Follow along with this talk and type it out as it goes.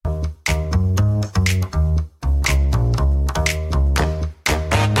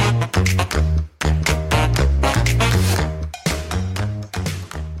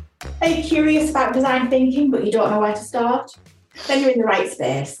Curious about design thinking, but you don't know where to start? Then you're in the right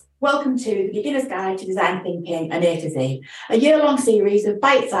space. Welcome to the Beginner's Guide to Design Thinking, an A to Z, a year-long series of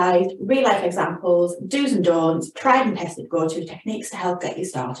bite-sized, real-life examples, do's and don'ts, tried and tested go-to techniques to help get you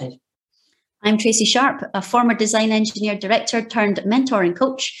started. I'm Tracy Sharp, a former design engineer director turned mentor and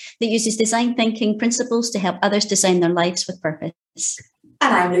coach that uses design thinking principles to help others design their lives with purpose.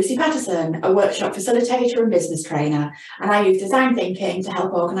 And I'm Lucy Patterson, a workshop facilitator and business trainer, and I use design thinking to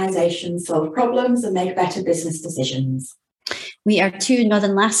help organisations solve problems and make better business decisions. We are two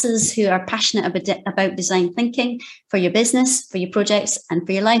Northern lasses who are passionate about design thinking for your business, for your projects, and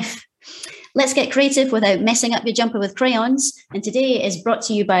for your life. Let's get creative without messing up your jumper with crayons. And today is brought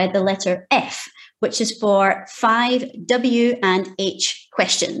to you by the letter F, which is for 5 W and H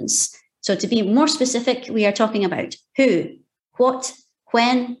questions. So to be more specific, we are talking about who, what,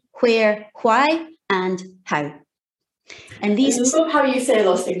 when, where, why, and how. And these. I love how you say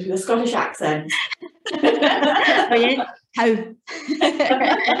those things with a Scottish accent. Oh, yeah? How?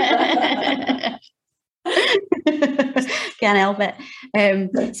 Can't help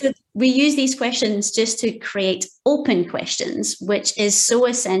it. So we use these questions just to create open questions, which is so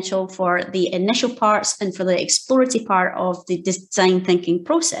essential for the initial parts and for the exploratory part of the design thinking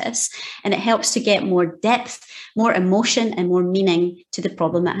process. And it helps to get more depth, more emotion, and more meaning to the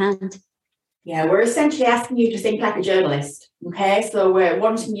problem at hand. Yeah, we're essentially asking you to think like a journalist, okay? So we're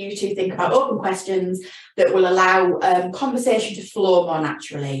wanting you to think about open questions that will allow conversation to flow more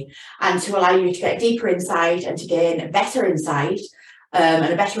naturally and to allow you to get deeper insight and to gain better insight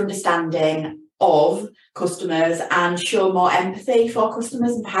and a better understanding of customers and show more empathy for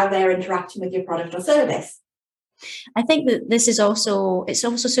customers and how they're interacting with your product or service. I think that this is also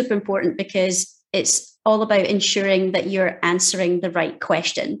super important because it's all about ensuring that you're answering the right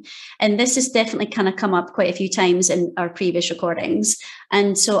question. And this has definitely kind of come up quite a few times in our previous recordings.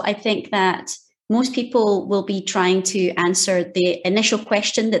 And so I think that most people will be trying to answer the initial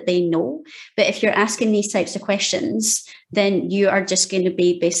question that they know. But if you're asking these types of questions, then you are just going to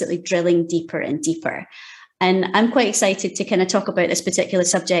be basically drilling deeper and deeper. And I'm quite excited to kind of talk about this particular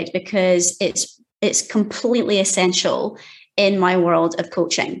subject because it's completely essential in my world of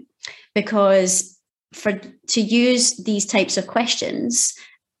coaching. Because to use these types of questions,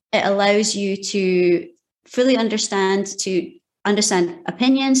 it allows you to fully understand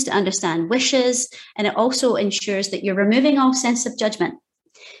opinions, to understand wishes, and it also ensures that you're removing all sense of judgment,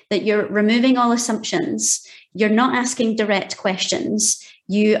 that you're removing all assumptions. You're not asking direct questions.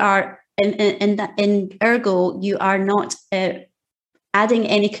 You are, in ergo, you are not adding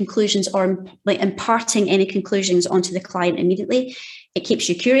any conclusions or imparting any conclusions onto the client immediately. It keeps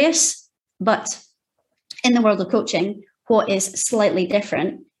you curious, but in the world of coaching, what is slightly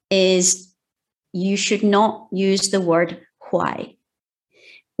different is you should not use the word why,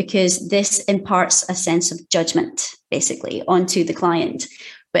 because this imparts a sense of judgment basically onto the client.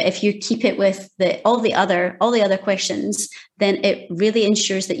 But if you keep it with all the other questions, then it really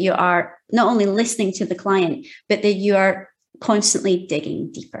ensures that you are not only listening to the client, but that you are constantly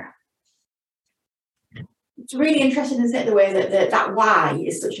digging deeper. It's really interesting, isn't it, the way that why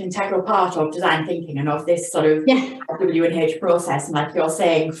is such an integral part of design thinking and of this sort of W&H process. And like you're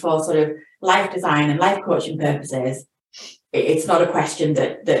saying, for sort of life design and life coaching purposes, it's not a question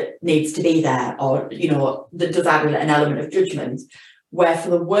that needs to be there or, that does add an element of judgment. Where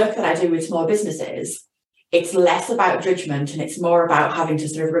for the work that I do with small businesses, it's less about judgment and it's more about having to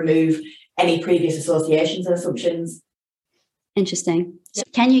sort of remove any previous associations and assumptions. Interesting. So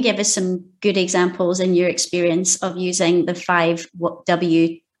can you give us some good examples in your experience of using the 5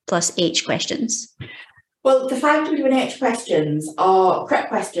 W plus H questions? Well, the 5 W and H questions are prep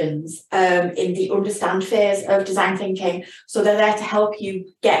questions in the understand phase of design thinking. So they're there to help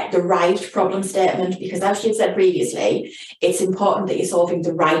you get the right problem statement, because as you've said previously, it's important that you're solving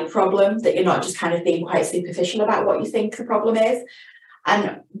the right problem, that you're not just kind of being quite superficial about what you think the problem is.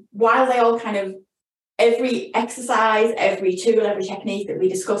 And while they all kind of every exercise, every tool, every technique that we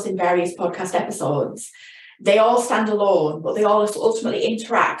discuss in various podcast episodes, they all stand alone, but they all ultimately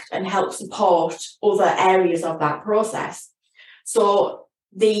interact and help support other areas of that process. So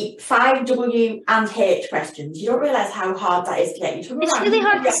the 5 W and H questions, you don't realise how hard that is to get you to remember. It's really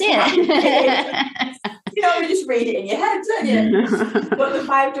hard to say it. You just read it in your head, don't you? But the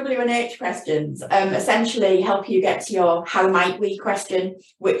 5 W and H questions essentially help you get to your how might we question,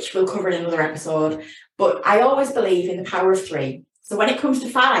 which we'll cover in another episode. But I always believe in the power of 3. So when it comes to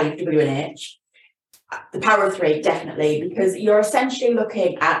 5 W and H, the power of 3, definitely, because you're essentially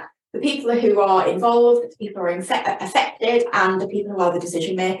looking at the people who are involved, the people who are affected, and the people who are the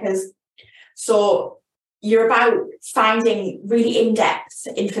decision makers. So you're about finding really in-depth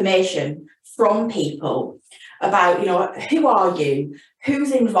information from people about, who are you,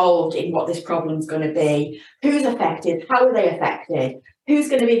 who's involved in what this problem's going to be, who's affected, how are they affected, who's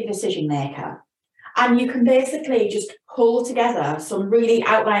going to be the decision maker. And you can basically just pull together some really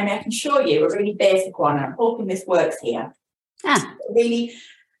outline. I can show you a really basic one, and I'm hoping this works here. A really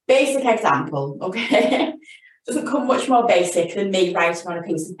basic example, okay? Doesn't come much more basic than me writing on a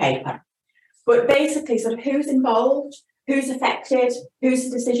piece of paper. But basically, sort of who's involved, who's affected, who's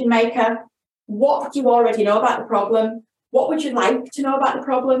the decision maker, what do you already know about the problem, what would you like to know about the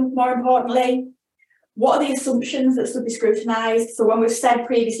problem, more importantly, what are the assumptions that should be scrutinised? So when we've said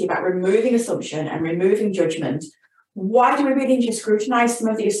previously about removing assumption and removing judgment, why do we really need to scrutinise some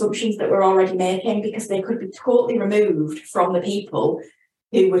of the assumptions that we're already making? Because they could be totally removed from the people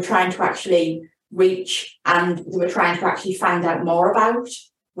who we're trying to actually reach and who we're trying to actually find out more about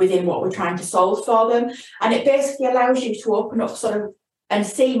within what we're trying to solve for them. And it basically allows you to open up sort of and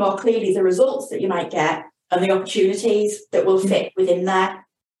see more clearly the results that you might get and the opportunities that will fit within there.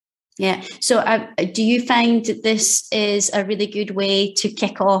 Yeah. So do you find that this is a really good way to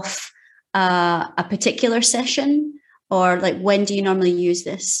kick off a particular session? Or like, when do you normally use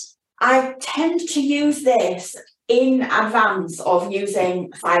this? I tend to use this in advance of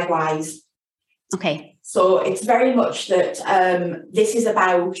using 5 Whys. Okay. So it's very much that this is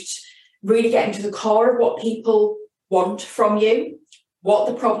about really getting to the core of what people want from you, what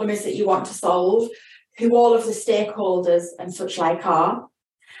the problem is that you want to solve, who all of the stakeholders and such like are.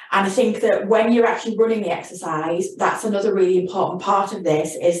 And I think that when you're actually running the exercise, that's another really important part of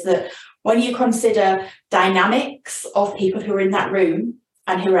this, is that when you consider dynamics of people who are in that room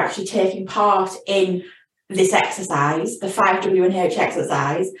and who are actually taking part in this exercise, the 5W&H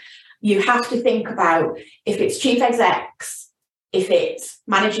exercise, you have to think about if it's chief execs, if it's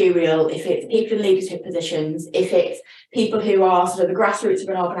managerial, if it's people in leadership positions, if it's people who are sort of the grassroots of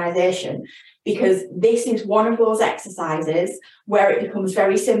an organisation, because this is one of those exercises where it becomes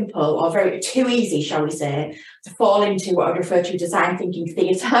very simple or very too easy, shall we say, to fall into what I'd refer to as design thinking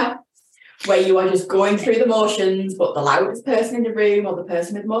theatre, where you are just going through the motions, but the loudest person in the room or the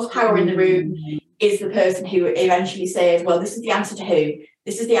person with the most power in the room is the person who eventually says, well, this is the answer to who,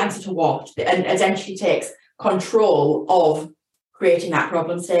 this is the answer to what, and essentially takes control of creating that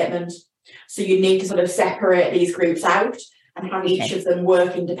problem statement. So you need to sort of separate these groups out and have each of them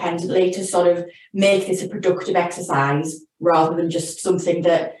work independently to sort of make this a productive exercise rather than just something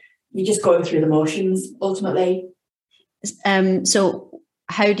that you're just going through the motions ultimately. So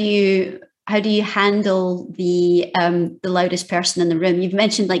how do you handle the loudest person in the room? You've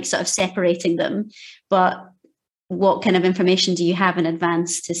mentioned like sort of separating them, but what kind of information do you have in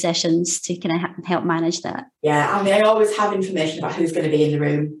advance to sessions to kind of help manage that? Yeah, I mean, I always have information about who's going to be in the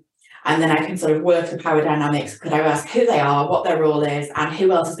room. And then I can sort of work the power dynamics. Could I ask who they are, what their role is, and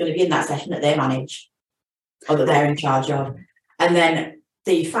who else is going to be in that session that they manage or that they're in charge of. And then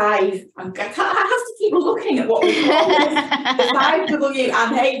the 5, I have to keep looking at what we call this. The 5W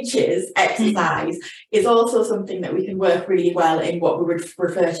and H's exercise is also something that we can work really well in what we would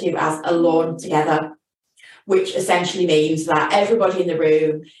refer to as alone together, which essentially means that everybody in the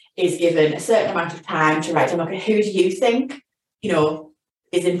room is given a certain amount of time to write down, okay, who do you think,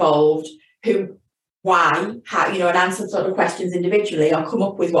 is involved, who, why, how, and answer sort of questions individually or come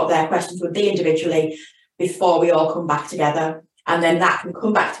up with what their questions would be individually before we all come back together. And then that can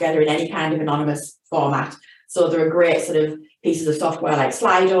come back together in any kind of anonymous format. So there are great sort of pieces of software like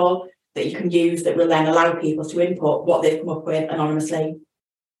Slido that you can use that will then allow people to input what they've come up with anonymously.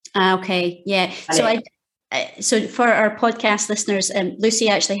 Okay, yeah. So for our podcast listeners, Lucy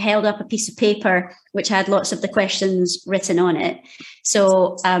actually held up a piece of paper which had lots of the questions written on it.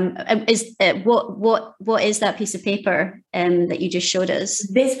 So what is that piece of paper that you just showed us?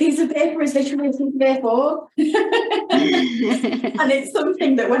 This piece of paper is literally a piece of A4. And it's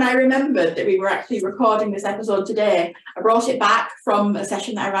something that when I remembered that we were actually recording this episode today, I brought it back from a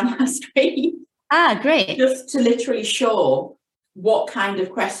session that I ran last week. Ah, great. Just to literally show what kind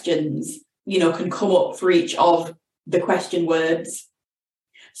of questions can come up for each of the question words,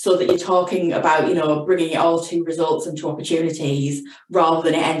 so that you're talking about, bringing it all to results and to opportunities rather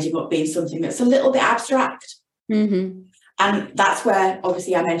than it ending up being something that's a little bit abstract. Mm-hmm. And that's where,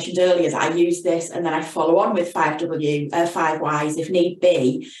 obviously, I mentioned earlier that I use this and then I follow on with 5 Whys if need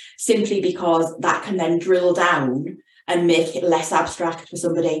be, simply because that can then drill down and make it less abstract for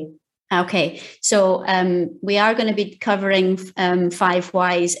somebody. Okay, so we are going to be covering 5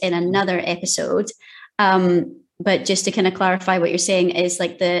 Whys in another episode, but just to kind of clarify what you're saying is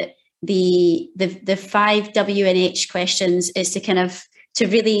like the 5 W&H questions is to kind of to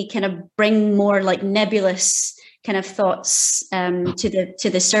really kind of bring more like nebulous kind of thoughts to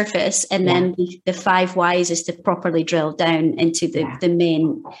the surface, and then the 5 whys is to properly drill down into the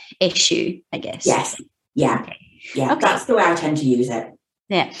main issue, I guess. Yes. Yeah. Okay. Yeah. Okay. That's the way I tend to use it.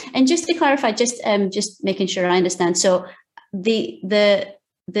 Yeah. And just to clarify, just making sure I understand. So the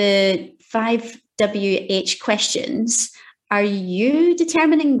 5 WH questions, are you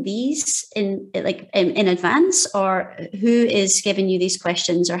determining these in advance, or who is giving you these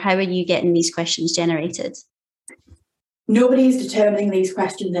questions, or how are you getting these questions generated? Nobody's determining these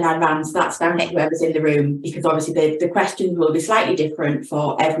questions in advance. That's down to whoever's in the room, because obviously the questions will be slightly different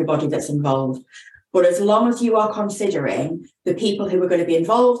for everybody that's involved. But as long as you are considering the people who are going to be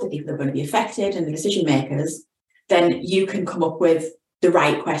involved, the people who are going to be affected, and the decision makers, then you can come up with the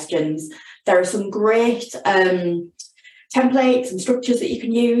right questions. There are some great templates and structures that you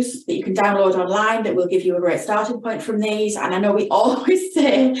can use, that you can download online, that will give you a great starting point from these. And I know we always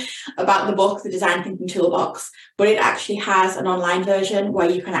say about the book, the Design Thinking Toolbox, but it actually has an online version where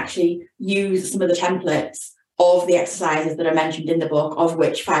you can actually use some of the templates of the exercises that are mentioned in the book, of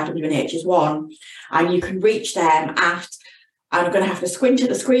which 5W&H is one. And you can reach them at, I'm going to have to squint at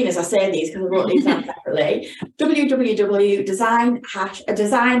the screen as I say these because I wrote these down separately,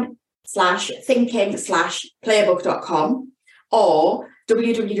 www.design-thinking/playbook.com or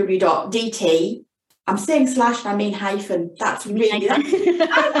www.dt. I'm saying slash and I mean hyphen. That's really...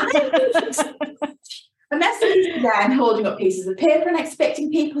 I'm messing again, holding up pieces of paper and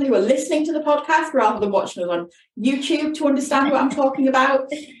expecting people who are listening to the podcast rather than watching us on YouTube to understand what I'm talking about.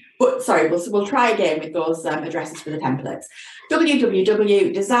 But sorry, we'll try again with those addresses for the templates.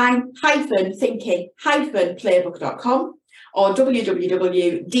 www.design-thinking-playbook.com or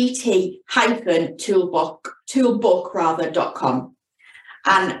www.dt-toolbook.com.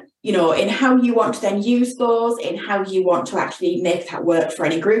 And, you know, in how you want to then use those, in how you want to actually make that work for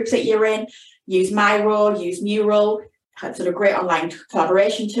any groups that you're in, use Miro, use Mural, sort of great online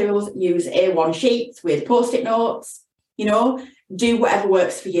collaboration tools, use A1 sheets with Post-it notes, you know, do whatever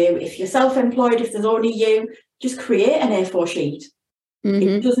works for you. If you're self-employed, if there's only you, just create an A4 sheet. Mm-hmm.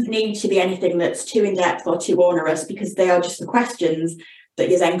 It doesn't need to be anything that's too in-depth or too onerous, because they are just the questions that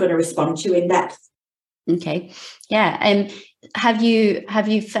you're then going to respond to in depth. Okay. Yeah. Have you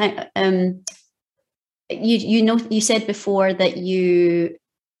found, you said before that you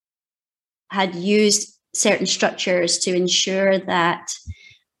had used certain structures to ensure that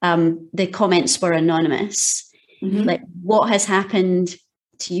the comments were anonymous. Mm-hmm. Like, what has happened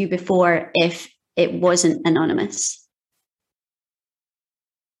to you before if it wasn't anonymous?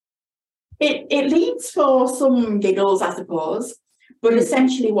 It leads for some giggles, I suppose, but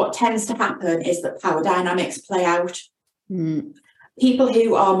essentially what tends to happen is that power dynamics play out. Mm. People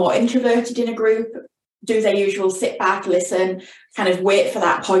who are more introverted in a group do their usual sit back, listen, kind of wait for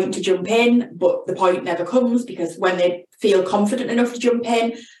that point to jump in, but the point never comes, because when they feel confident enough to jump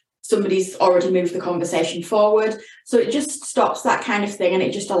in, somebody's already moved the conversation forward. So it just stops that kind of thing, and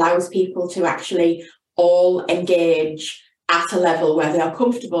it just allows people to actually all engage at a level where they are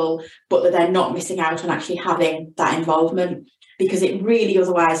comfortable, but that they're not missing out on actually having that involvement, because it really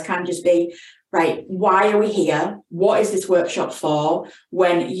otherwise can just be, right, why are we here? What is this workshop for?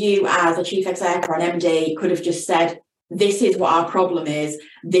 When you as a chief exec or an MD could have just said, this is what our problem is,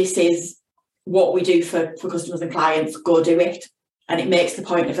 this is what we do for customers and clients, go do it. And it makes the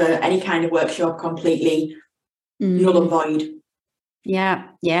point of any kind of workshop completely null and void. Yeah,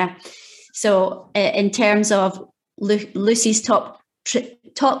 yeah. So in terms of Lucy's top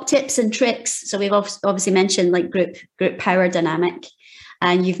tips and tricks, so we've obviously mentioned like group power dynamic,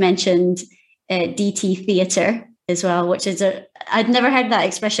 and you've mentioned DT theatre as well, which is I'd never heard that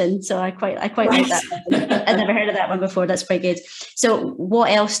expression, so I quite like that. I'd never heard of that one before. That's quite good. So what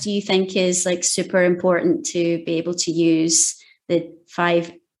else do you think is like super important to be able to use the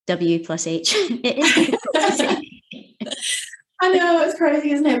 5W+H? It is. I know, it's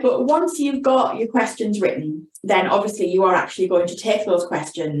crazy, isn't it? But once you've got your questions written, then obviously you are actually going to take those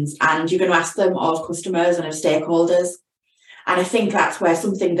questions and you're going to ask them of customers and of stakeholders. And I think that's where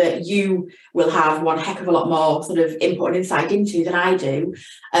something that you will have one heck of a lot more sort of input and insight into than I do,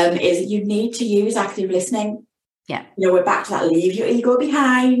 is you need to use active listening. Yeah. You know, we're back to that, leave your ego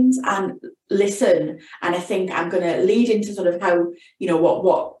behind and listen. And I think I'm going to lead into sort of how, you know,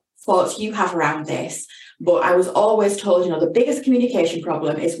 what thoughts you have around this. But I was always told, you know, the biggest communication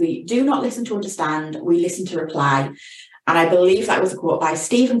problem is we do not listen to understand, we listen to reply. And I believe that was a quote by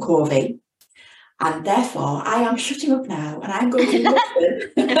Stephen Covey. And therefore, I am shutting up now and I'm going to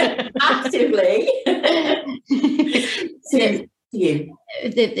listen actively to you.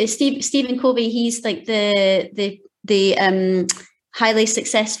 Stephen Covey, he's like the highly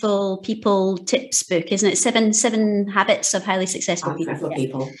successful people tips book, isn't it? Seven habits of highly successful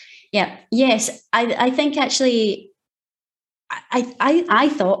people. Yeah. Yes. I think actually I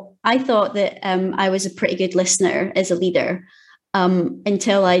thought that I was a pretty good listener as a leader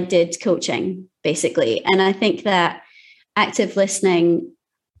until I did coaching, basically. And I think that active listening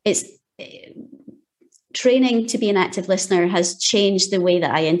is training to be an active listener has changed the way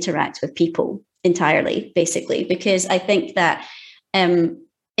that I interact with people entirely, basically, because I think that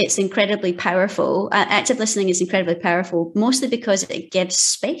it's incredibly powerful. Active listening is incredibly powerful, mostly because it gives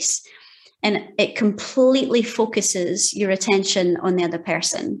space and it completely focuses your attention on the other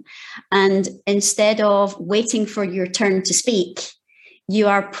person. And instead of waiting for your turn to speak, you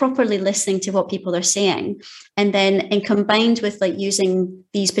are properly listening to what people are saying. And then combined with like using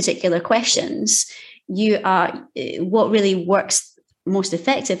these particular questions, you are, what really works most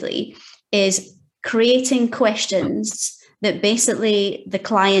effectively is creating questions that basically the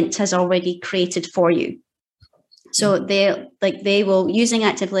client has already created for you. So they will, using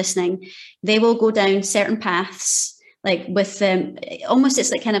active listening, they will go down certain paths, like with them, almost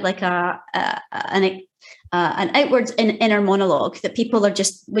it's like kind of like an outward inner monologue that people are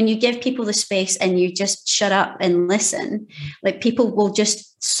just, when you give people the space and you just shut up and listen, like people will just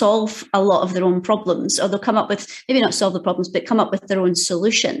solve a lot of their own problems, or they'll come up with, maybe not solve the problems, but come up with their own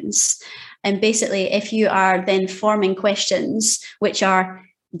solutions. And basically, if you are then forming questions which are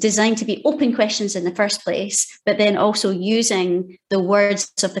designed to be open questions in the first place, but then also using the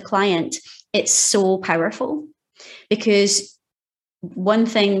words of the client, it's so powerful. Because one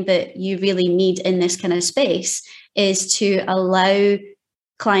thing that you really need in this kind of space is to allow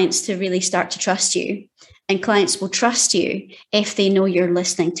clients to really start to trust you. And clients will trust you if they know you're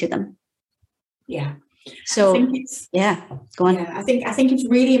listening to them. Yeah. So go on. Yeah, I think it's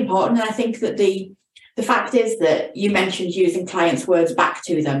really important. And I think that the fact is that you mentioned using clients' words back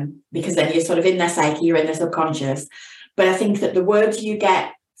to them, because then you're sort of in their psyche, you're in their subconscious. But I think that the words you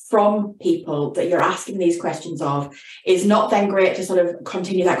get from people that you're asking these questions of is not then great to sort of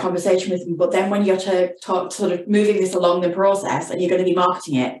continue that conversation with them. But then when you're to talk, sort of moving this along the process and you're going to be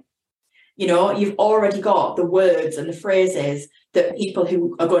marketing it, you know, you've already got the words and the phrases that people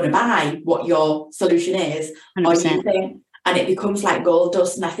who are going to buy what your solution is 100%. Are using, and it becomes like gold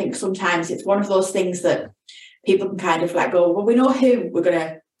dust. And I think sometimes it's one of those things that people can kind of like go, well, we know who we're going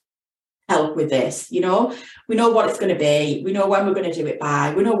to help with this, you know, we know what it's going to be, we know when we're going to do it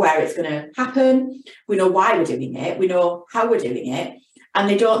by, we know where it's going to happen, we know why we're doing it, we know how we're doing it. And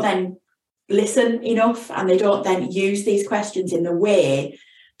they don't then listen enough, and they don't then use these questions in the way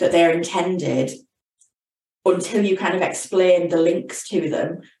that they're intended until you kind of explain the links to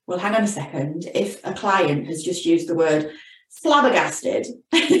them. Well, hang on a second, if a client has just used the word flabbergasted,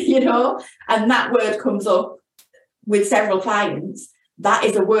 you know, and that word comes up with several clients, that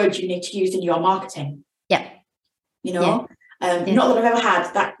is a word you need to use in your marketing. Yeah. You know, Not that I've ever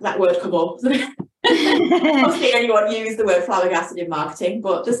had that word come up. I've not seen anyone use the word flabbergasted in marketing,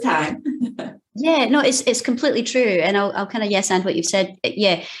 but there's time. Yeah, no, it's completely true. And I'll kind of yes and what you've said.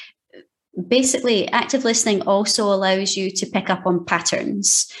 Yeah. Basically, active listening also allows you to pick up on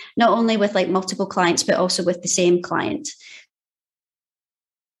patterns, not only with like multiple clients, but also with the same client.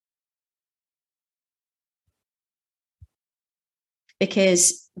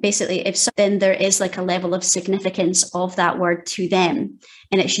 Because basically, then there is like a level of significance of that word to them.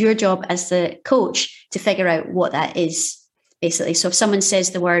 And it's your job as the coach to figure out what that is, basically. So if someone says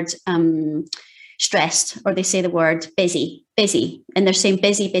the word stressed, or they say the word busy, and they're saying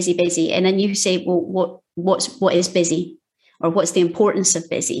busy, and then you say, well, what is busy, or what's the importance of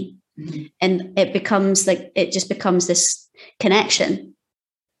busy? Mm-hmm. And it just becomes this connection.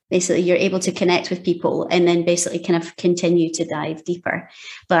 Basically, you're able to connect with people and then basically kind of continue to dive deeper.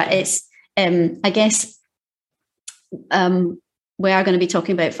 But it's, I guess, we are going to be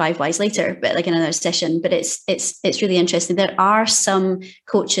talking about 5 whys later, but like in another session. But it's really interesting. There are some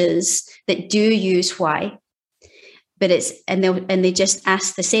coaches that do use why, but they just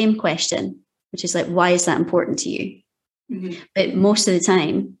ask the same question, which is like, why is that important to you? Mm-hmm. But most of the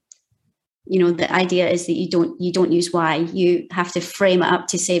time, you know, the idea is that you don't use why. You have to frame it up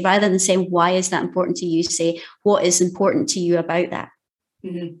to say, rather than saying why is that important to you, say what is important to you about that.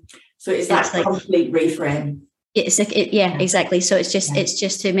 Mm-hmm. So it's that like, complete reframe. It's like exactly. So it's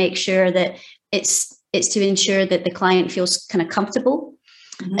just to make sure that it's to ensure that the client feels kind of comfortable,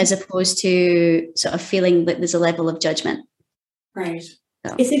 mm-hmm. as opposed to sort of feeling that there's a level of judgment. Right.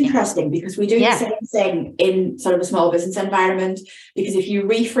 So, it's interesting because we do the same thing in sort of a small business environment, because if you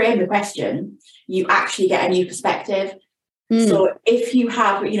reframe the question, you actually get a new perspective. So if you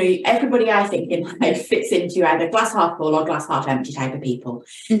have, everybody I think in life fits into either glass half full or glass half empty type of people.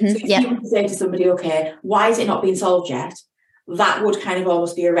 So if you would say to somebody, okay, why is it not being solved yet? That would kind of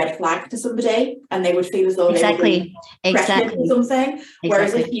almost be a red flag to somebody, and they would feel as though they were being pressured or something.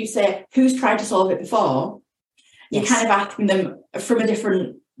 Whereas if you say, who's tried to solve it before? You're kind of asking them from a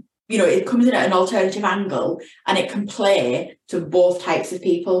different, it comes in at an alternative angle, and it can play to both types of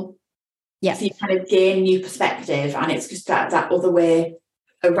people. Yeah. So you kind of gain new perspective, and it's just that other way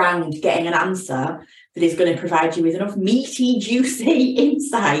around getting an answer that is going to provide you with enough meaty, juicy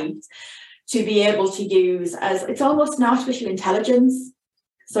insight to be able to use as it's almost an artificial intelligence.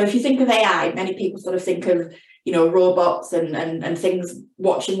 So if you think of AI, many people sort of think of, robots and things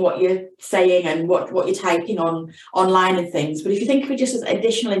watching what you're saying and what you're typing online and things. But if you think of it just as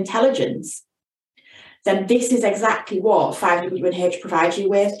additional intelligence, then this is exactly what 5W&H provides you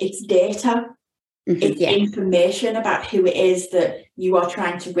with. It's data. It's information about who it is that you are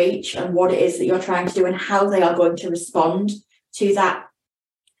trying to reach and what it is that you're trying to do and how they are going to respond to that.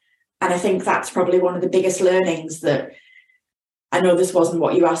 And I think that's probably one of the biggest learnings that, I know this wasn't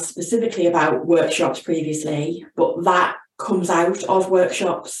what you asked specifically about workshops previously, but that comes out of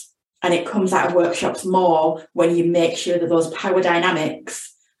workshops, and it comes out of workshops more when you make sure that those power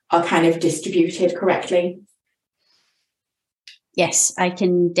dynamics are kind of distributed correctly. Yes, I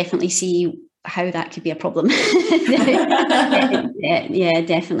can definitely see how that could be a problem. yeah,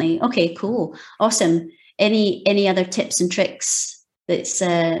 definitely. Okay, cool. Awesome. Any other tips and tricks that's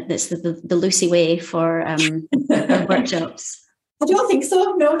the Lucy way for workshops? I don't think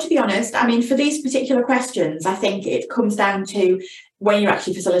so, no, to be honest. I mean, for these particular questions, I think it comes down to when you're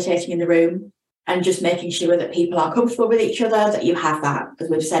actually facilitating in the room and just making sure that people are comfortable with each other, that you have that,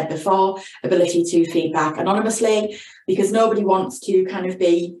 as we've said before, ability to feedback anonymously, because nobody wants to kind of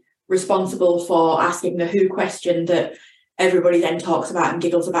be responsible for asking the who question that everybody then talks about and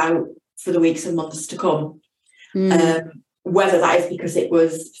giggles about for the weeks and months to come. Whether that is because it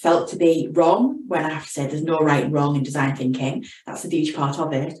was felt to be wrong, when I have to say there's no right and wrong in design thinking, that's a huge part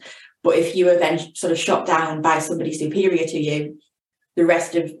of it. But if you are then sort of shot down by somebody superior to you, the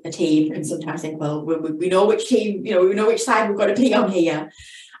rest of a team can sometimes think, well, we know which team, we know which side we've got to be on here.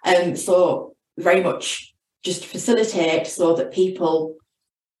 So very much just facilitate so that people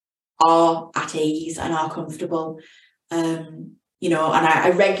are at ease and are comfortable. And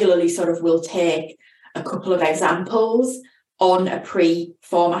I regularly sort of will take a couple of examples on a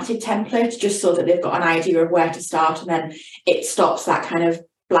pre-formatted template, just so that they've got an idea of where to start, and then it stops that kind of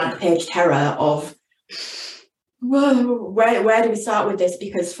blank page terror of, whoa, where do we start with this?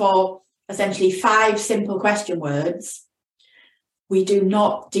 Because for essentially 5 simple question words, we do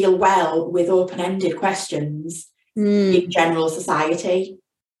not deal well with open-ended questions in general society.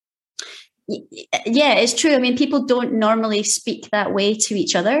 Yeah, it's true. I mean, people don't normally speak that way to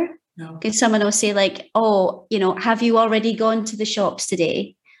each other. Because someone will say like, oh, have you already gone to the shops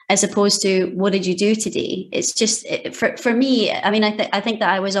today? As opposed to, what did you do today? It's just, for me, I mean, I think that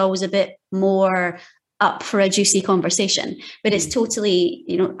I was always a bit more up for a juicy conversation, but it's totally,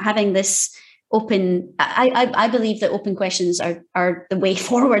 having this open, I believe that open questions are the way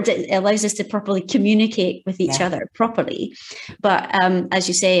forward. It allows us to properly communicate with each other properly. But as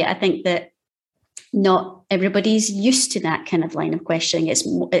you say, I think that not everybody's used to that kind of line of questioning.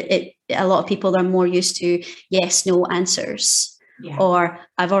 A lot of people are more used to yes, no answers, or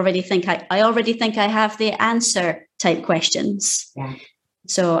I already think I have the answer type questions.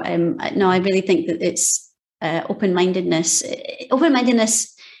 So no, I really think that it's open-mindedness.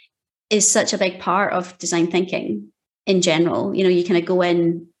 Open-mindedness is such a big part of design thinking in general. You kind of go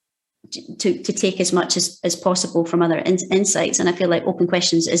in to take as much as possible from other insights, and I feel like open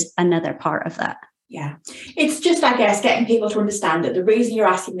questions is another part of that. Yeah, it's just, I guess, getting people to understand that the reason you're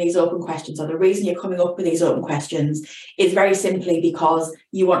asking these open questions, or the reason you're coming up with these open questions, is very simply because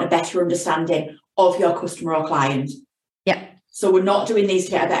you want a better understanding of your customer or client. Yeah. So we're not doing these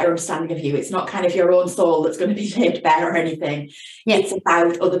to get a better understanding of you. It's not kind of your own soul that's going to be laid bare or anything. Yeah. It's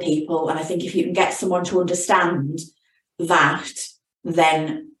about other people. And I think if you can get someone to understand that,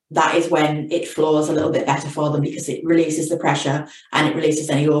 then that is when it flows a little bit better for them, because it releases the pressure and it releases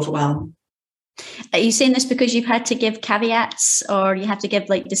any overwhelm. Are you saying this because you've had to give caveats, or you have to give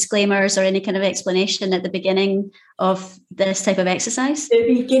like disclaimers or any kind of explanation at the beginning of this type of exercise?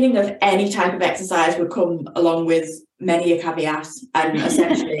 The beginning of any type of exercise would come along with many a caveat. And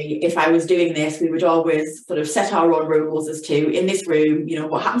essentially, if I was doing this, we would always sort of set our own rules as to, in this room,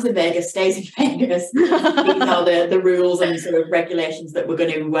 what happens in Vegas stays in Vegas. These are the rules and sort of regulations that we're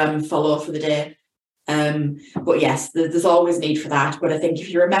going to follow for the day. But yes, there's always need for that. But I think if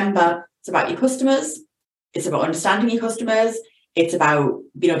you remember, it's about your customers, It's about understanding your customers. It's about,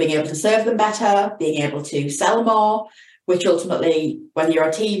 being able to serve them better, being able to sell more, which ultimately, whether you're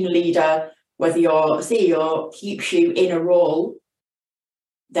a team leader, whether you're a CEO, keeps you in a role.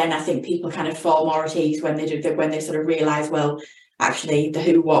 Then I think people kind of fall more at ease when they sort of realise, well, actually, the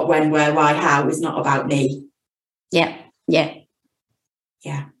who, what, when, where, why, how is not about me. Yeah.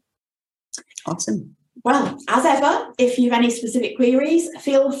 Awesome. Well, as ever, if you have any specific queries,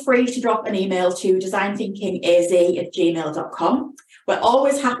 feel free to drop an email to designthinkingaz@gmail.com. We're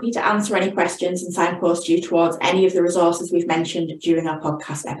always happy to answer any questions and signpost you towards any of the resources we've mentioned during our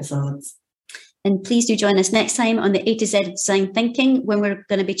podcast episodes. And please do join us next time on the A to Z of Design Thinking, when we're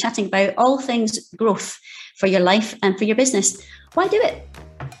going to be chatting about all things growth for your life and for your business. Why do it?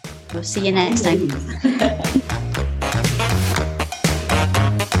 We'll see you next time.